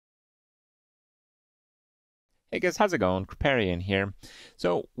Hey guys, how's it going? Kripparrian here.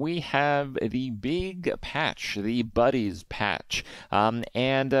 So we have the big patch, the Buddies patch,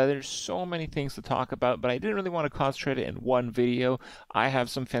 and there's so many things to talk about, but I didn't really want to concentrate it in one video. I have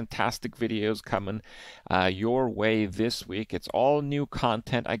some fantastic videos coming your way this week. It's all new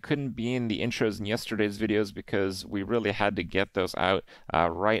content. I couldn't be in the intros in yesterday's videos because we really had to get those out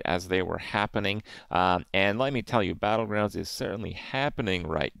right as they were happening. And let me tell you, Battlegrounds is certainly happening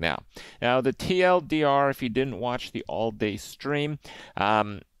right now. Now, the TLDR, if you didn't watch the all-day stream,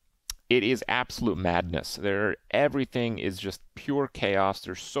 it is absolute madness. Everything is just pure chaos.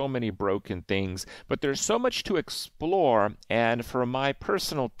 There's so many broken things, but there's so much to explore, and for my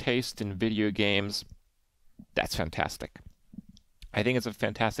personal taste in video games, that's fantastic. I think it's a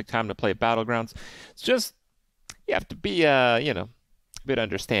fantastic time to play Battlegrounds. It's just, you have to be, a bit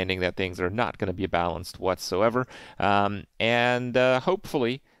understanding that things are not going to be balanced whatsoever, and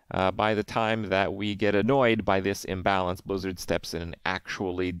hopefully, by the time that we get annoyed by this imbalance, Blizzard steps in and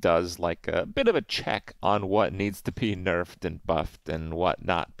actually does like a bit of a check on what needs to be nerfed and buffed and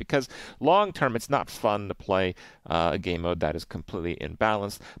whatnot. Because long term, it's not fun to play a game mode that is completely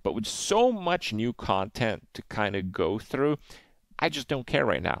imbalanced. But with so much new content to kind of go through, I just don't care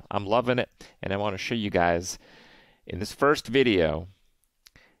right now. I'm loving it, and I want to show you guys in this first video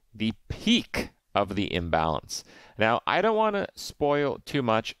the peak of the imbalance. Now, I don't want to spoil too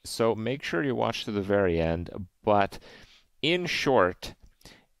much, so make sure you watch to the very end, but in short,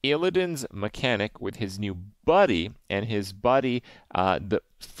 Illidan's mechanic with his new buddy, and his buddy, the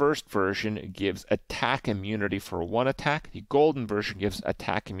first version gives attack immunity for one attack, the golden version gives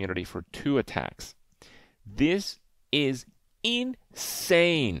attack immunity for 2 attacks. This is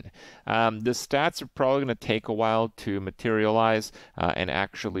insane. The stats are probably going to take a while to materialize and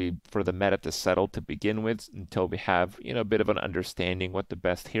actually for the meta to settle to begin with until we have, a bit of an understanding what the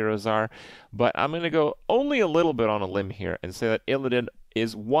best heroes are. But I'm going to go only a little bit on a limb here and say that Illidan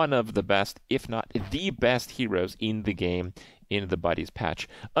is one of the best, if not the best heroes in the game in the Buddies patch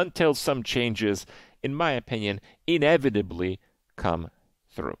until some changes, in my opinion, inevitably come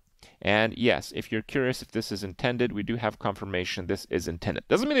through. And yes, if you're curious if this is intended, we do have confirmation this is intended.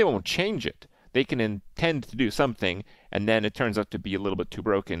 Doesn't mean they won't change it. They can intend to do something, and then it turns out to be a little bit too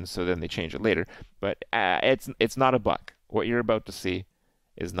broken, so then they change it later. But it's not a bug. What you're about to see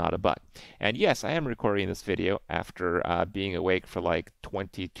is not a bug. And yes, I am recording this video after being awake for like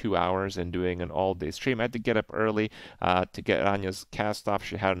 22 hours and doing an all-day stream. I had to get up early to get Anya's cast off.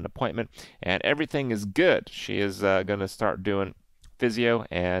 She had an appointment, and everything is good. She is going to start doing physio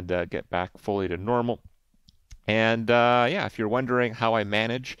and get back fully to normal. And yeah, if you're wondering how I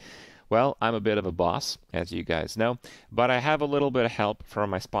manage, well, I'm a bit of a boss, as you guys know, but I have a little bit of help from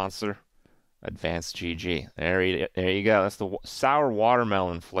my sponsor, Advanced GG. There you go. That's the sour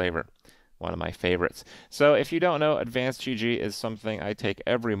watermelon flavor, one of my favorites. So if you don't know, Advanced GG is something I take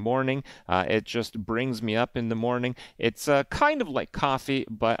every morning. It just brings me up in the morning. It's kind of like coffee,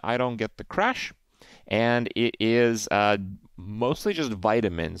 but I don't get the crash. And it is mostly just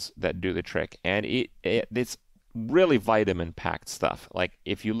vitamins that do the trick. And it's really vitamin-packed stuff. Like,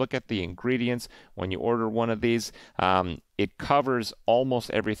 if you look at the ingredients, when you order one of these, it covers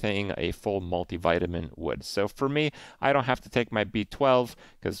almost everything a full multivitamin would. So for me, I don't have to take my B12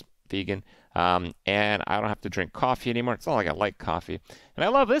 because vegan, and I don't have to drink coffee anymore. It's not like I like coffee. And I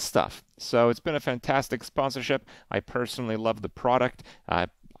love this stuff. So it's been a fantastic sponsorship. I personally love the product. I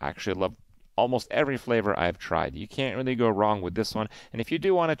actually love almost every flavor I've tried. You can't really go wrong with this one. And if you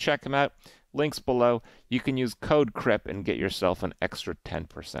do want to check them out, links below. You can use code Kripp and get yourself an extra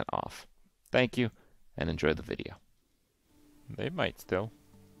 10% off. Thank you, and enjoy the video. They might still.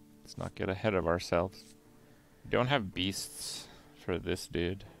 Let's not get ahead of ourselves. Don't have beasts for this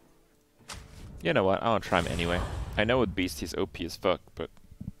dude. You know what? I want to try him anyway. I know with beast he's OP as fuck, but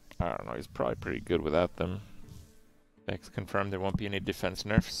I don't know. He's probably pretty good without them. Vex confirmed there won't be any defense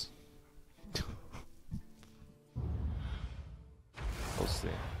nerfs. We'll see.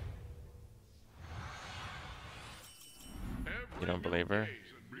 You don't believe her?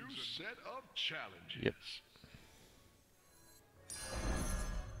 Yep.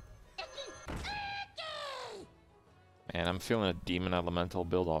 Man, I'm feeling a demon elemental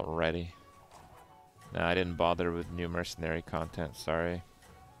build already. No, I didn't bother with new mercenary content, sorry.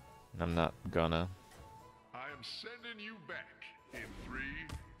 I'm not gonna. I am sending you back in 3,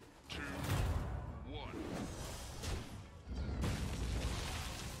 2, 1.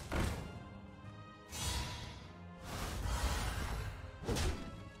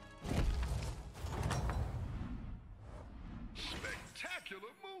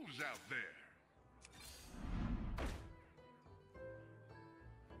 Spectacular moves out there.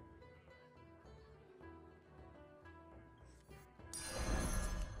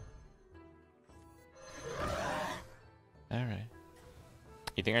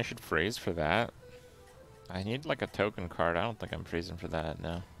 You think I should freeze for that? I need like a token card. I don't think I'm freezing for that,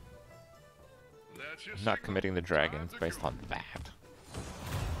 no. I'm not committing the dragons based on that.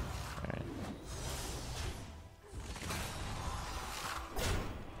 Alright.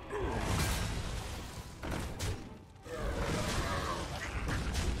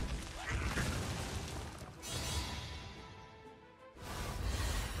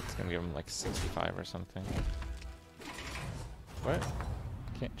 It's gonna give him like 65 or something. What?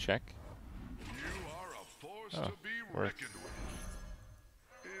 Can't check. To be reckoned with.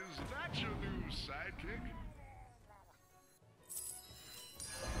 Is that your new sidekick?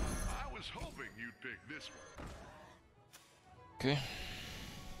 I was hoping you'd pick this one. Okay.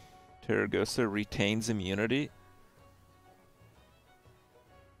 Terragosa retains immunity.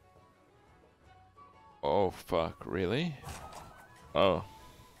 Oh fuck, really? Oh.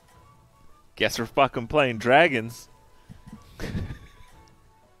 Guess we're fucking playing dragons.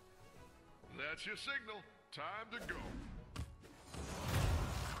 That's your signal. Time to go.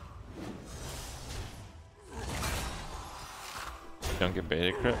 Don't get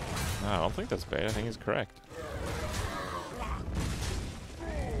beta crit? No, I don't think that's beta. I think he's correct.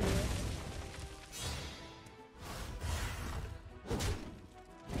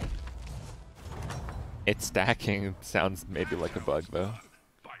 It's stacking sounds maybe like a bug though.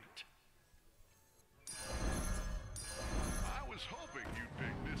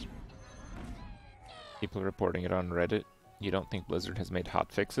 People are reporting it on Reddit. You don't think Blizzard has made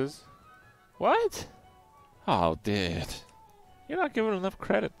hot fixes? What? Oh, dude. You're not giving enough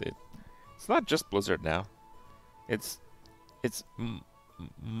credit, dude. It's not just Blizzard now. It's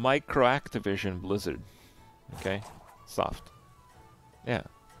Micro Activision Blizzard. Okay? Soft. Yeah.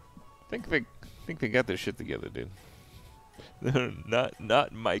 I think they got their shit together, dude.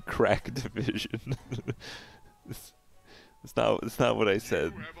 not my crack division. It's not what I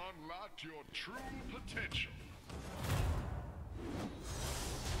said. You have unlocked your true potential.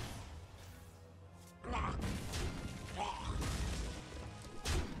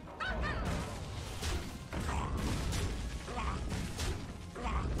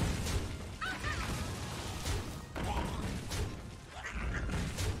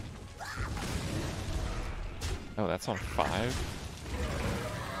 Oh, that's on 5?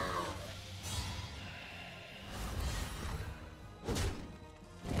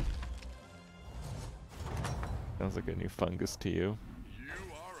 Sounds like a new fungus to you. You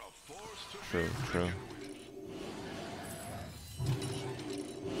are a force to True, be true. reckoned with.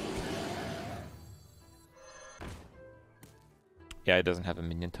 Yeah, it doesn't have a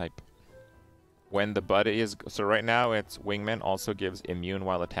minion type. When the buddy is... So right now, it's Wingman also gives immune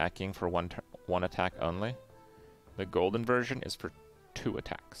while attacking for one attack only. The golden version is for 2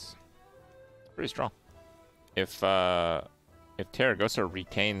 attacks. It's pretty strong. If Terragosa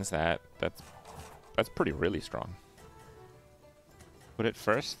retains that, that's pretty really strong. Put it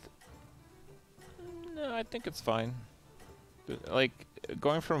first? No, I think it's fine. Like,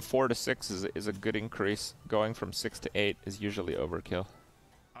 going from 4 to 6 is a good increase. Going from 6 to 8 is usually overkill.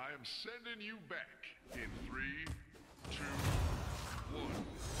 I am sending you back in 3, 2, 1.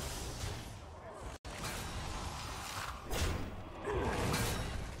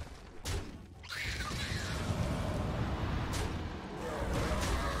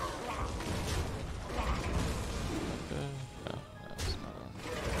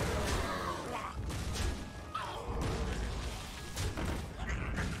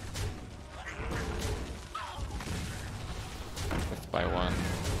 By 1.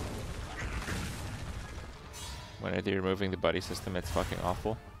 When I do removing the buddy system, it's fucking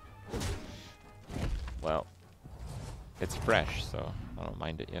awful. Well, it's fresh, so I don't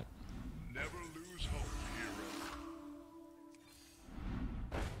mind it yet. Never lose hope,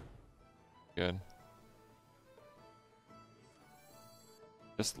 hero. Good.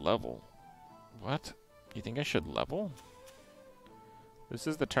 Just level. What? You think I should level? This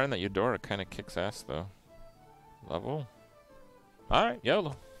is the turn that Eudora kind of kicks ass, though. Level? Alright,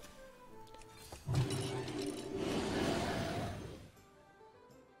 YOLO.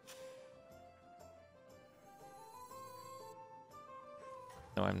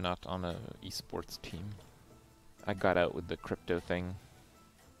 No, I'm not on a esports team. I got out with the crypto thing.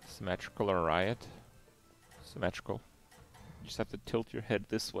 Symmetrical or riot? Symmetrical. You just have to tilt your head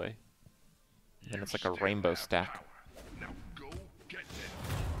this way. And it's like a rainbow stack. Now go get them.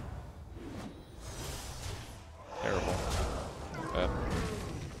 Terrible. Not bad.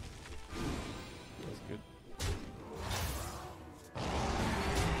 That's good.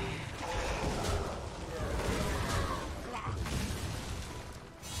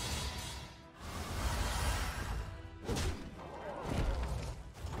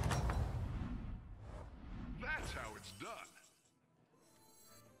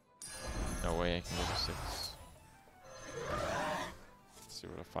 no way I can get a 6. Let's see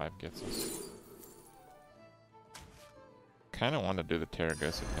what a 5 gets us. Kind of want to do the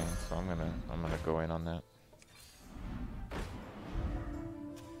Terragosa thing, so I'm gonna go in on that.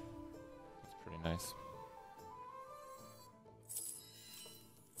 That's pretty nice.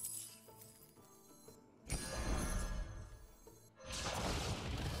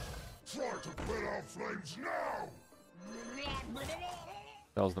 Try to put out flames now!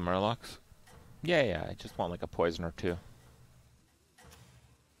 That was the Murlocs? Yeah, I just want like a poison or 2. You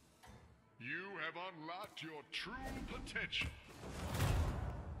have unlocked your true potential.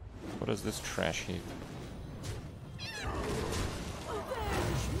 What is this trash heap?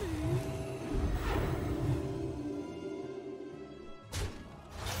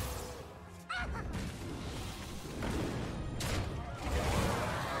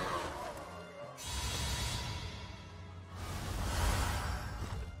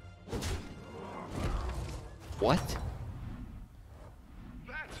 What?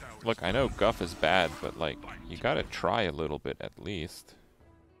 Look, I know Guff is bad, but like, you gotta try a little bit at least.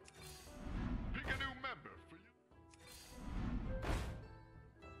 Pick a new member for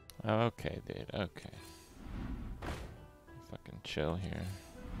you. Okay, dude, okay. Fucking chill here.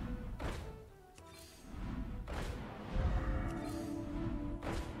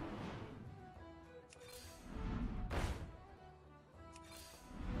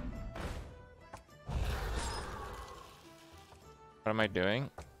 What am I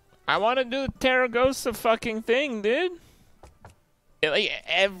doing? I want to do the Terragosa fucking thing, dude. Like,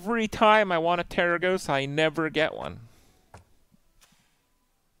 every time I want a Terragosa, I never get one.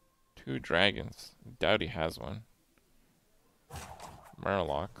 2 dragons. Doubt he has one.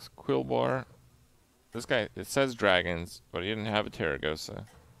 Murlocs. Quillbore. This guy, it says dragons, but he didn't have a Terragosa.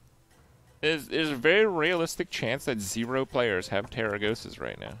 There's a very realistic chance that 0 players have Terragosas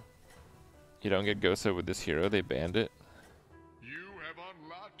right now. You don't get Gosa with this hero, they banned it. You have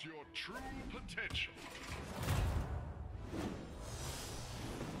unlocked your true potential.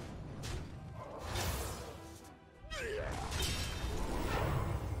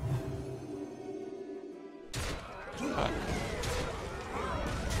 Fuck.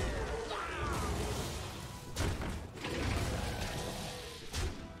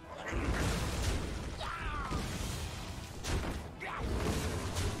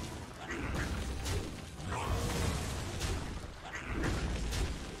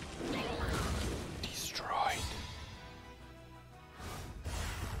 Destroyed.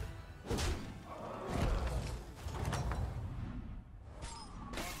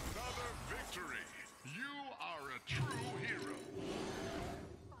 Another victory. You are a true hero.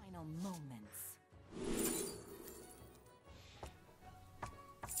 Final moments.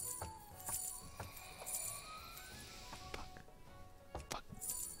 Fuck.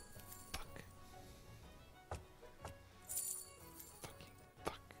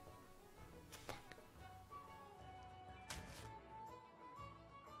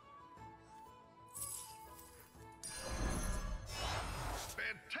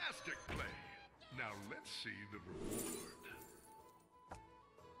 Fantastic play. Now let's see the reward.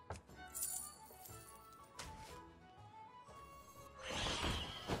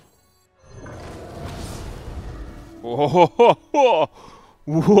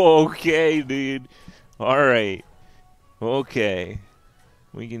 Whoa, okay, dude. All right. Okay.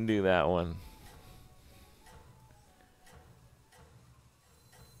 We can do that one.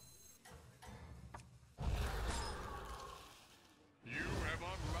 You have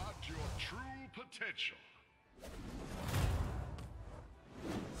unlocked your true potential.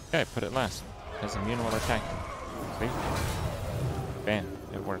 Okay, put it last. Has immune while attacking. See? Bam.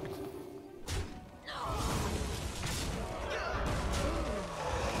 It worked.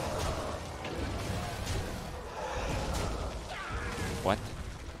 What?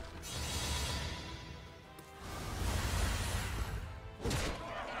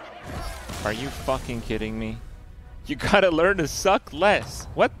 Are you fucking kidding me? You gotta learn to suck less.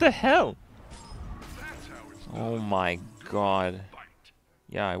 What the hell? That's how it's Oh done. my god. Fight.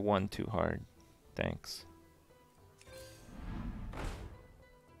 Yeah, I won too hard. Thanks.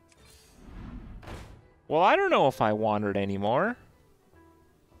 Well, I don't know if I wanted anymore.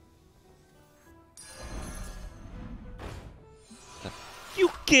 You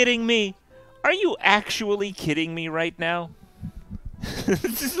kidding me? Are you actually kidding me right now?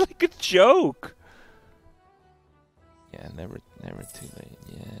 This is like a joke. Yeah, never too late.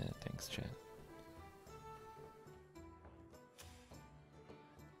 Yeah, thanks, chat.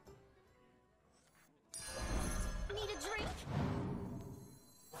 Need a drink?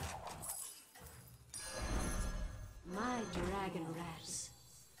 My dragon rats.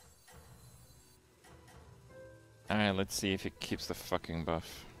 Alright, let's see if it keeps the fucking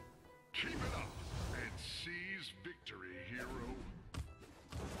buff. Keep it up and seize victory, hero.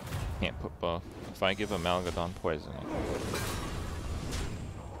 Can't put buff. If I give Amalgadon poison.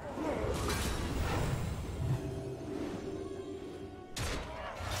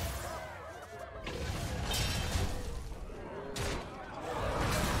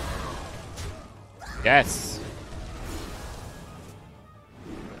 Yes!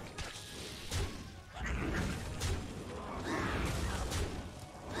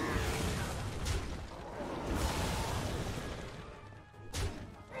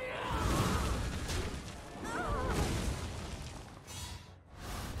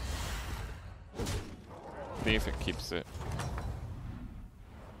 See if it keeps it.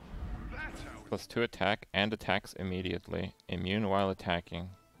 Plus 2 attack and attacks immediately. Immune while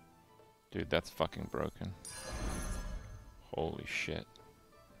attacking. Dude, that's fucking broken. Holy shit.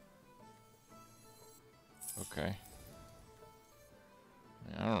 Okay.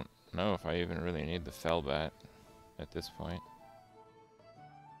 I don't know if I even really need the Fellbat at this point.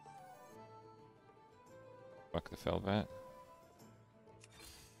 Fuck the Fellbat.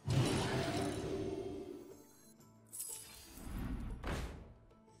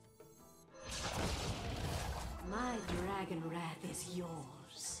 My dragon wrath is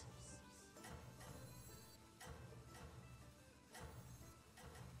yours.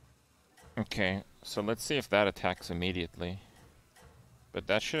 Okay, so let's see if that attacks immediately. But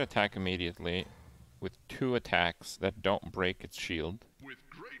that should attack immediately with 2 attacks that don't break its shield. With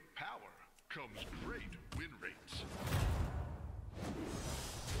great power comes great win rates.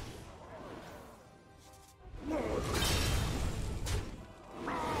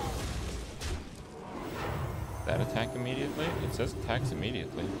 That attack immediately? It says attacks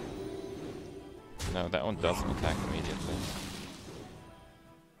immediately. No, that one doesn't attack immediately.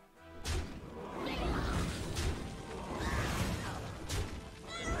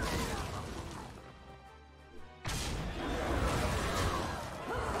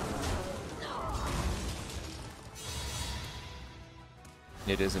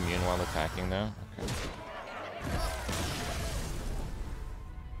 It is immune while attacking though? Okay.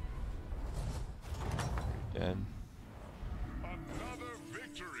 Dead. Another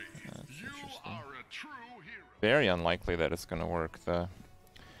victory. That's You interesting. are a true hero. Very unlikely that it's gonna work though.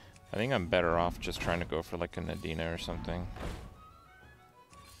 I think I'm better off just trying to go for like a Nadina or something.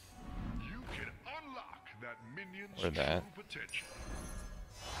 You can unlock that minion's Or that. true potential.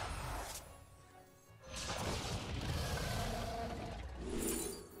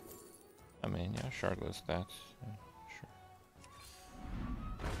 I mean, yeah, Shardless stats. Yeah, sure.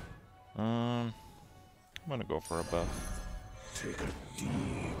 I'm gonna go for a buff. Take a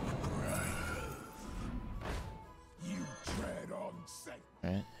deep breath. You tread on sanctity.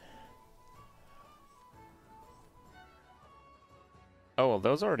 Right. Oh, well,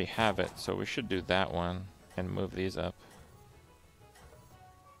 those already have it, so we should do that one and move these up.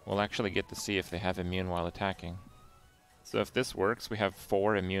 We'll actually get to see if they have immune while attacking. So if this works, we have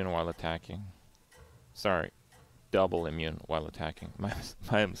 4 immune while attacking. Sorry, double immune while attacking. My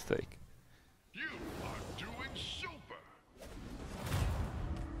mistake. You are doing super.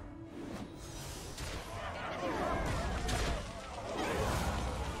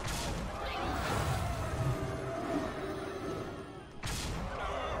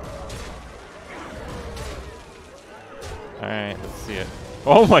 Alright, let's see it.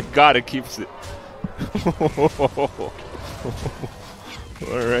 Oh my god, it keeps it.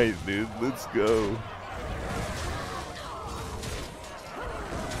 Alright, dude, let's go.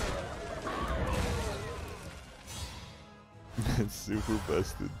 It's super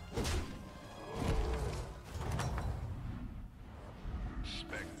busted.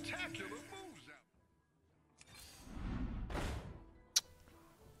 Spectacular moves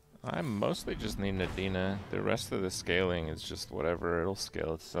out. I mostly just need Nadina. The rest of the scaling is just whatever. It'll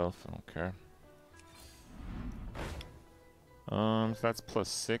scale itself. I don't care. So that's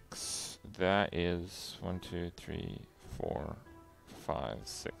 +6. That is 1, 2, 3, 4, 5,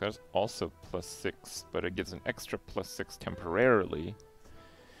 6. That's also +6, but it gives an extra +6 temporarily.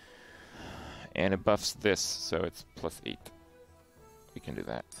 And it buffs this, so it's +8. We can do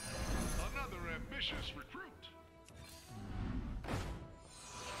that. Another ambitious recruit.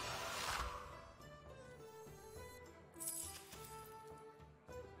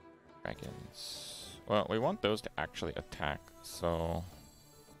 Dragons. Well, we want those to actually attack, so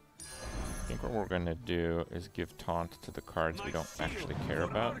I think what we're gonna do is give taunt to the cards we don't actually care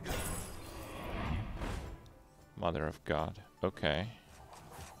about. Mother of God. Okay.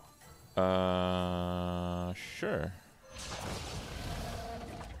 Sure.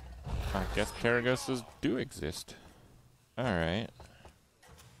 I guess Karagoses do exist. Alright.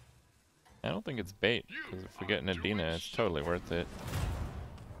 I don't think it's bait, because if we get Nadina, it's totally worth it.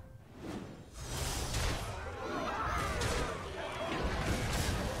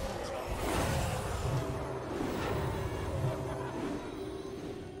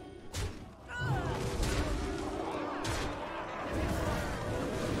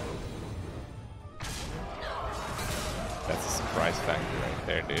 That's a surprise factor right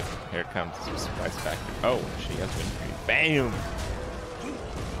there, dude. Here comes the surprise factor. Oh, she has wind free. Bam!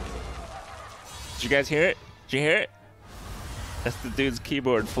 Did you guys hear it? Did you hear it? That's the dude's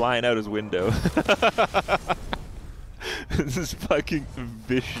keyboard flying out his window. This is fucking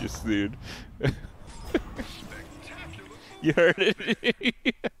vicious, dude. You heard it?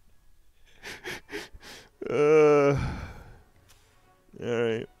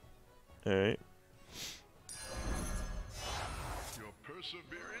 Alright. Alright. Your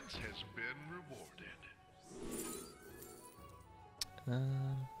perseverance has been rewarded.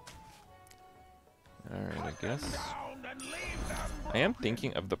 Alright, I guess. I am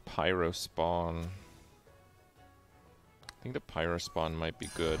thinking of the Pyro spawn. I think the Pyro spawn might be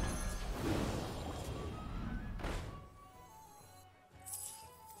good.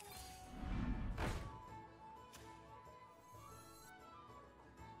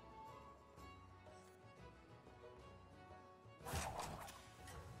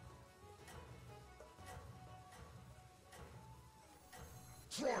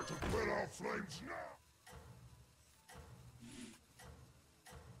 Try to put our flames now.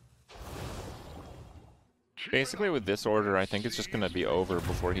 Basically, with this order, I think it's just gonna be over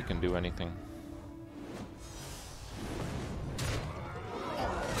before he can do anything.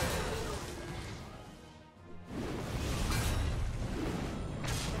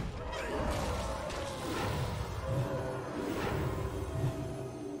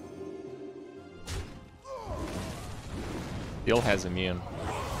 Still has immune.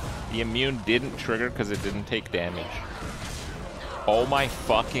 The immune didn't trigger because it didn't take damage. Oh my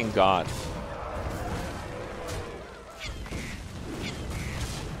fucking god.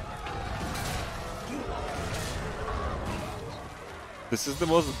 This is the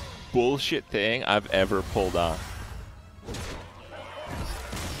most bullshit thing I've ever pulled off.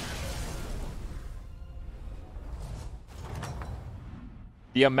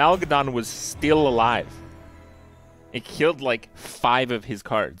 The Amalgadon was still alive. It killed like 5 of his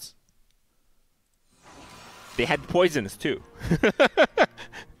cards. They had poisons too.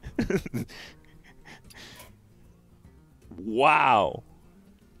 Wow.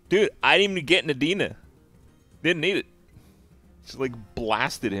 Dude, I didn't even get Nadina. Didn't need it. Just like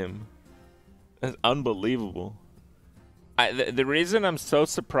blasted him. That's unbelievable. The reason I'm so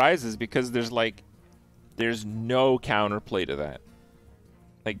surprised is because there's no counterplay to that.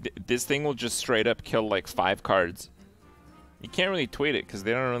 Like this thing will just straight up kill like 5 cards. You can't really tweet it because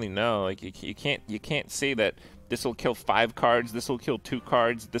they don't really know. Like you can't say that this will kill 5 cards, this will kill 2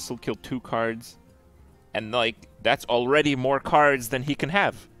 cards, this will kill 2 cards, and like that's already more cards than he can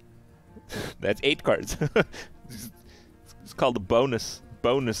have. That's 8 cards. It's called a bonus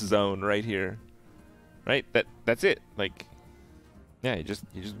zone right here, right? That's it. Like, yeah, you just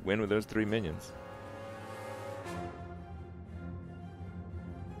win with those 3 minions.